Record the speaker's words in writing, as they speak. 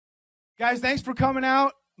Guys, thanks for coming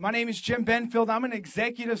out. My name is Jim Benfield. I'm an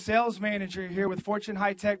executive sales manager here with Fortune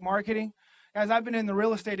High Tech Marketing. Guys, I've been in the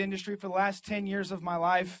real estate industry for the last 10 years of my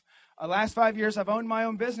life. Last 5 years, I've owned my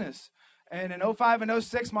own business. And in '05 and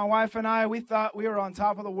 '06, my wife and I, we thought we were on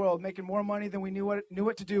top of the world, making more money than we knew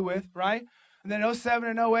what to do with, right? And then '07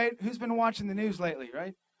 and '08, who's been watching the news lately,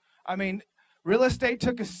 right? I mean, real estate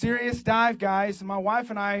took a serious dive, guys. And my wife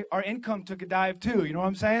and I, our income took a dive too. You know what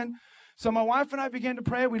I'm saying? So my wife and I began to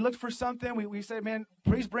pray. We looked for something. We said, man,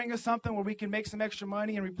 please bring us something where we can make some extra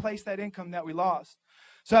money and replace that income that we lost.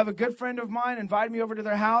 So I have a good friend of mine invited me over to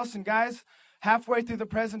their house. And guys, halfway through the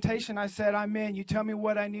presentation, I said, I'm in. You tell me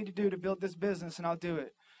what I need to do to build this business, and I'll do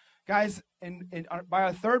it. Guys, by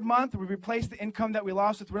our third month, we replaced the income that we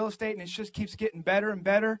lost with real estate, and it just keeps getting better and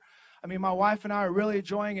better. I mean, my wife and I are really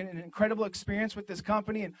enjoying an incredible experience with this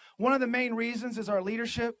company. And one of the main reasons is our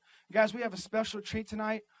leadership. Guys, we have a special treat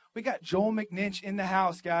tonight. We got Joel McNinch in the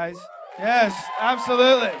house, guys. Yes,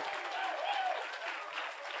 absolutely.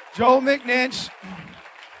 Joel McNinch.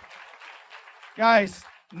 Guys,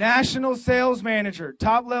 national sales manager,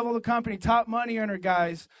 top level of the company, top money earner,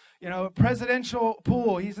 guys. You know, presidential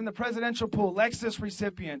pool. He's in the presidential pool, Lexus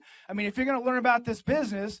recipient. I mean, if you're going to learn about this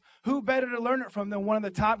business, who better to learn it from than one of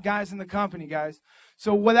the top guys in the company, guys?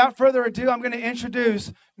 So without further ado, I'm going to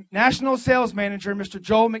introduce national sales manager, Mr.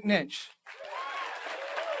 Joel McNinch.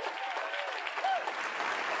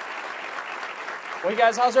 Well,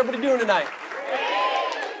 guys, how's everybody doing tonight?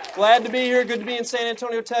 Glad to be here. Good to be in San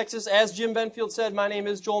Antonio, Texas. As Jim Benfield said, my name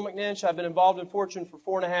is Joel McNinch. I've been involved in Fortune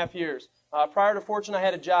for 4.5 years. Prior to Fortune, I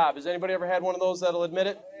had a job. Has anybody ever had one of those that'll admit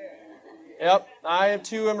it? Yep. I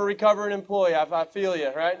too am a recovering employee. I feel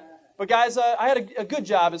you, right? But guys, I had a good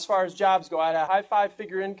job as far as jobs go. I had a high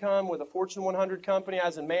five-figure income with a Fortune 100 company. I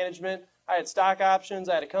was in management. I had stock options.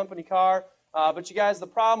 I had a company car. But you guys, the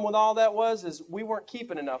problem with all that is we weren't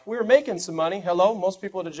keeping enough. We were making some money. Hello, most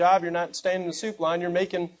people at a job, you're not staying in the soup line. You're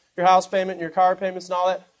making your house payment and your car payments and all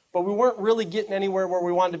that. But we weren't really getting anywhere where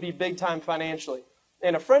we wanted to be big time financially.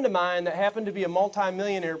 And a friend of mine that happened to be a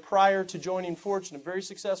multimillionaire prior to joining Fortune, a very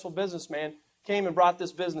successful businessman, came and brought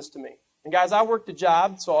this business to me. And guys, I worked a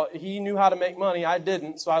job, so he knew how to make money. I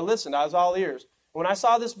didn't, so I listened. I was all ears. When I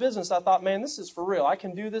saw this business, I thought, man, this is for real. I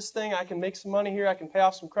can do this thing. I can make some money here. I can pay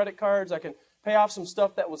off some credit cards. I can pay off some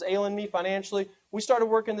stuff that was ailing me financially. We started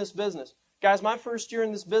working this business. Guys, my first year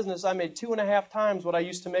in this business, I made 2.5 times what I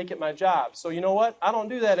used to make at my job. So you know what? I don't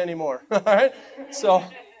do that anymore. All right? So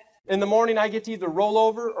in the morning, I get to either roll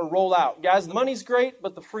over or roll out. Guys, the money's great,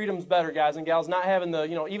 but the freedom's better, guys and gals. Not having the,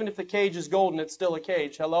 even if the cage is golden, it's still a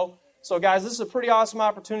cage. Hello? So guys, this is a pretty awesome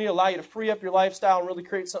opportunity to allow you to free up your lifestyle and really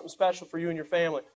create something special for you and your family.